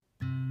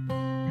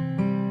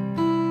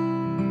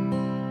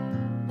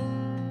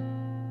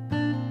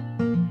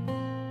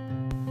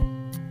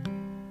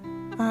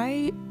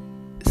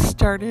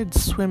started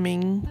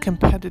swimming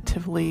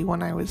competitively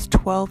when I was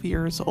 12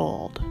 years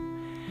old.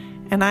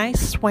 And I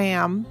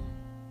swam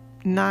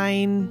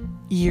 9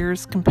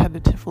 years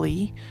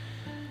competitively.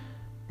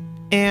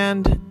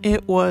 And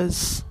it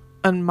was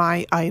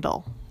my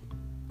idol.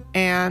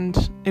 And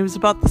it was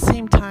about the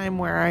same time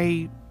where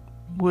I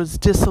was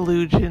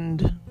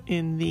disillusioned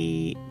in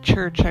the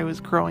church I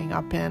was growing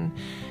up in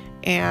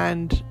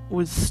and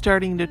was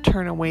starting to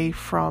turn away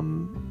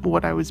from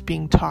what I was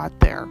being taught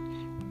there.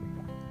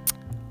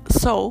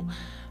 So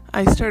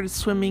I started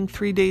swimming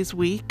 3 days a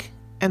week,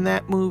 and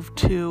that moved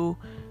to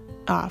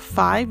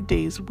 5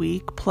 days a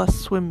week plus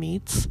swim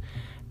meets.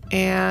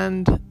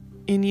 And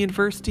in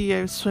university,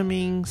 I was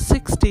swimming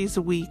 6 days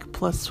a week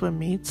plus swim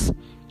meets.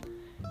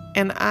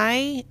 And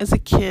I, as a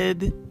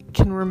kid,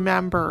 can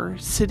remember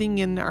sitting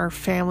in our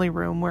family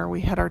room where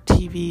we had our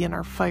TV and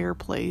our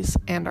fireplace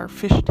and our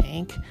fish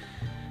tank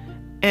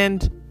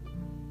and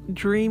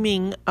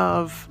dreaming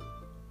of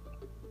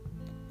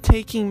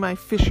taking my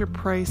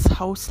Fisher-Price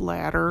house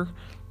ladder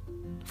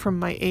from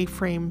my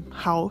A-frame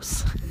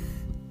house,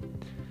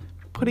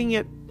 putting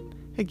it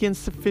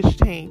against the fish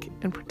tank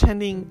and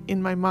pretending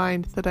in my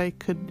mind that I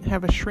could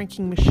have a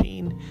shrinking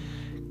machine,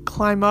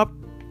 climb up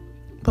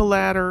the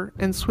ladder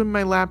and swim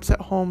my laps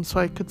at home so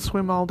I could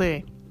swim all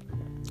day.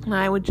 And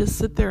I would just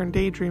sit there and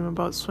daydream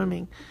about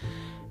swimming.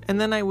 And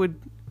then I would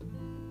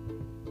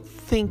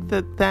think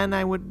that then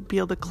I would be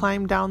able to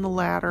climb down the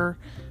ladder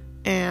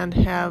and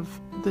have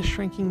the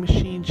shrinking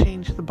machine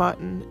change the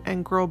button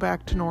and grow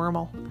back to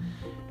normal.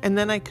 And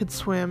then I could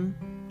swim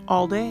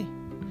all day.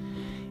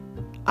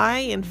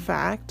 I, in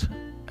fact,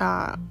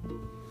 it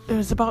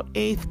was about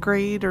 8th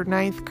grade or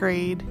 9th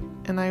grade,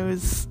 and I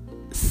was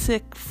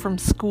sick from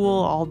school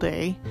all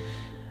day.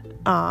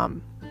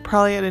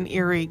 Probably had an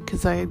earache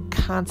because I had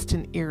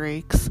constant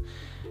earaches,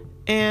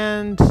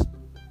 and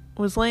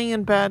was laying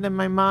in bed, and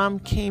my mom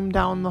came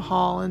down the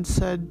hall and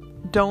said,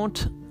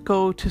 "Don't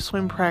go to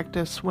swim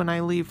practice when I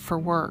leave for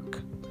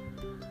work."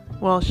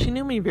 Well, she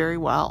knew me very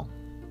well.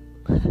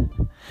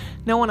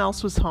 No one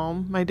else was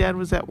home. My dad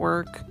was at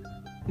work.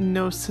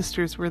 No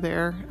sisters were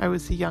there. I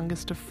was the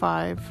youngest of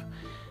 5.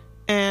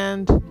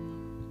 And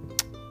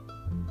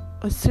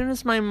as soon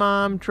as my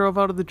mom drove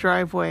out of the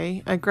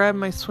driveway, I grabbed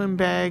my swim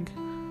bag,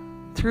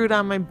 threw it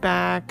on my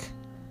back,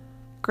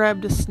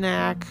 grabbed a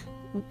snack,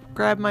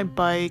 grabbed my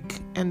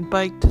bike, and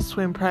biked to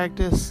swim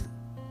practice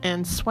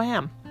and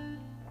swam.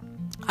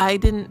 I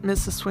didn't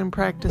miss a swim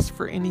practice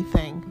for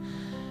anything.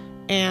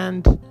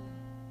 And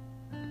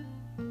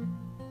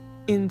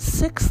in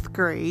 6th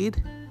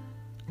grade,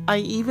 I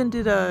even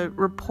did a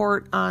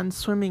report on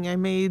swimming. I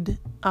made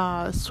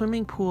a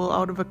swimming pool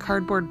out of a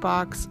cardboard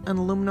box, an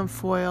aluminum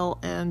foil,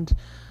 and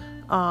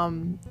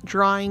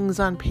drawings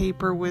on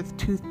paper with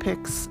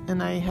toothpicks.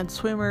 And I had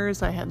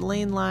swimmers, I had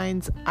lane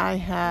lines, I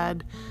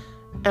had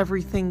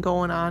everything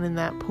going on in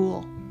that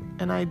pool.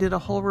 And I did a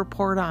whole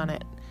report on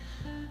it.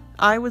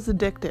 I was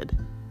addicted.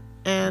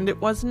 And it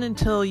wasn't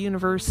until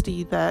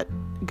university that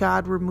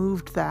God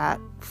removed that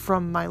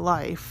from my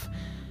life.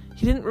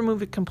 He didn't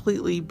remove it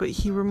completely, but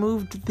he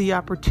removed the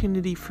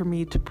opportunity for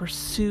me to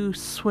pursue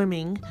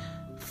swimming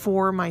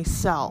for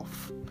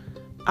myself.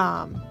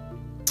 And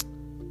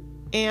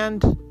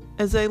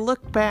as I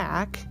look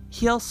back,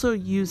 he also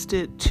used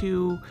it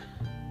to,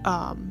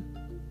 I'm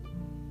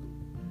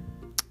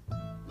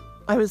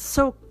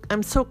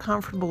so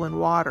comfortable in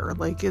water.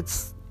 Like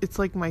it's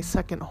like my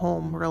second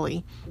home,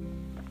 really.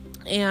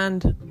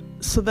 And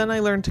so then I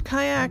learned to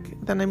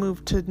kayak, then I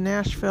moved to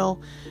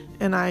Nashville,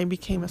 and I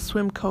became a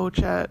swim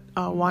coach at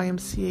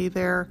YMCA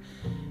there,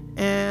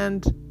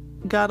 and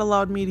God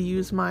allowed me to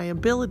use my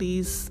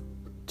abilities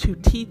to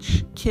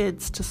teach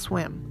kids to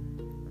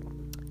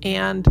swim.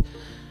 And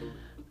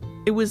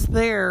it was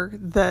there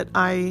that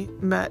I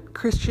met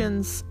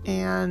Christians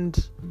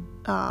and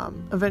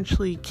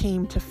eventually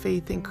came to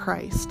faith in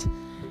Christ.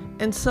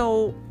 And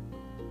so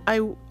I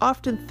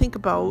often think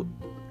about,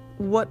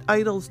 what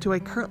idols do I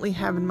currently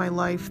have in my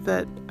life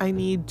that I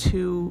need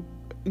to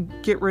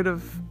get rid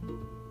of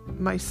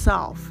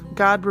myself?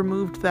 God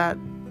removed that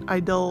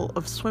idol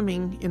of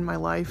swimming in my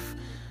life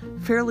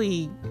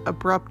fairly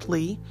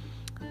abruptly.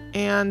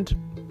 And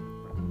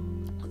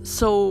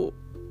so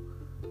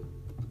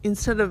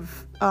instead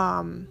of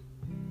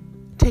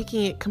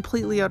taking it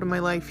completely out of my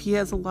life, he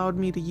has allowed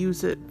me to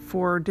use it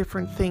for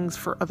different things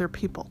for other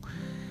people.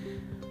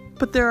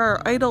 But there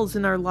are idols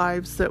in our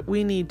lives that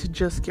we need to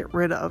just get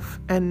rid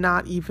of and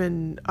not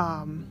even,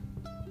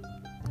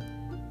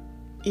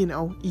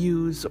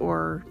 use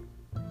or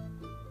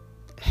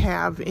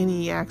have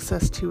any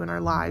access to in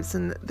our lives.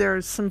 And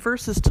there's some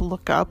verses to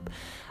look up.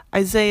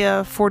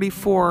 Isaiah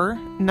 44,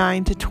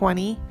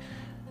 9-20,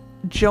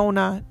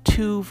 Jonah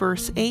 2,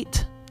 verse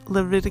 8,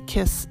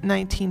 Leviticus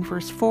 19,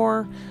 verse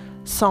 4,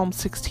 Psalm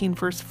 16,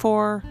 verse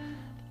 4,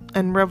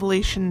 and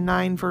Revelation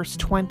 9, verse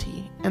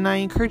 20. And I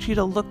encourage you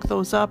to look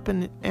those up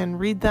and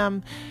read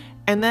them.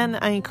 And then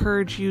I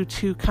encourage you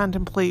to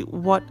contemplate,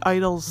 what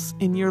idols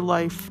in your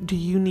life do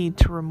you need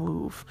to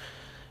remove?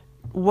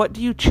 What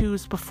do you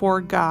choose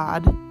before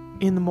God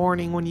in the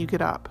morning when you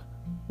get up?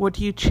 What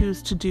do you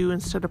choose to do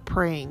instead of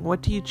praying?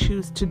 What do you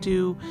choose to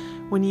do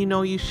when you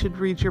know you should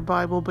read your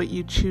Bible, but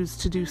you choose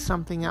to do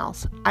something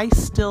else? I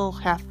still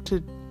have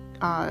to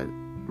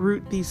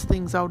root these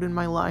things out in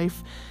my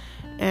life,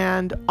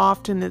 and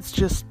often it's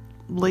just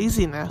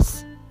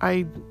laziness.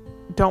 I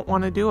don't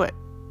want to do it.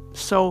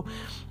 So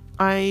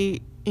I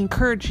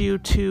encourage you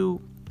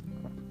to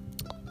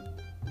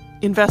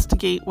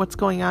investigate what's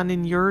going on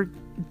in your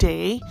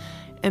day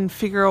and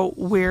figure out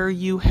where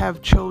you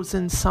have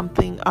chosen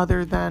something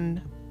other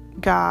than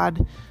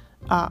God,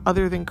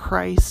 other than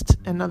Christ,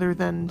 and other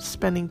than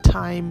spending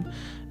time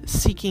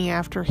seeking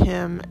after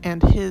Him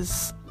and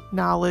His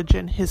knowledge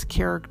and His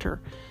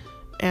character.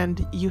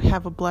 And you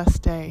have a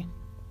blessed day.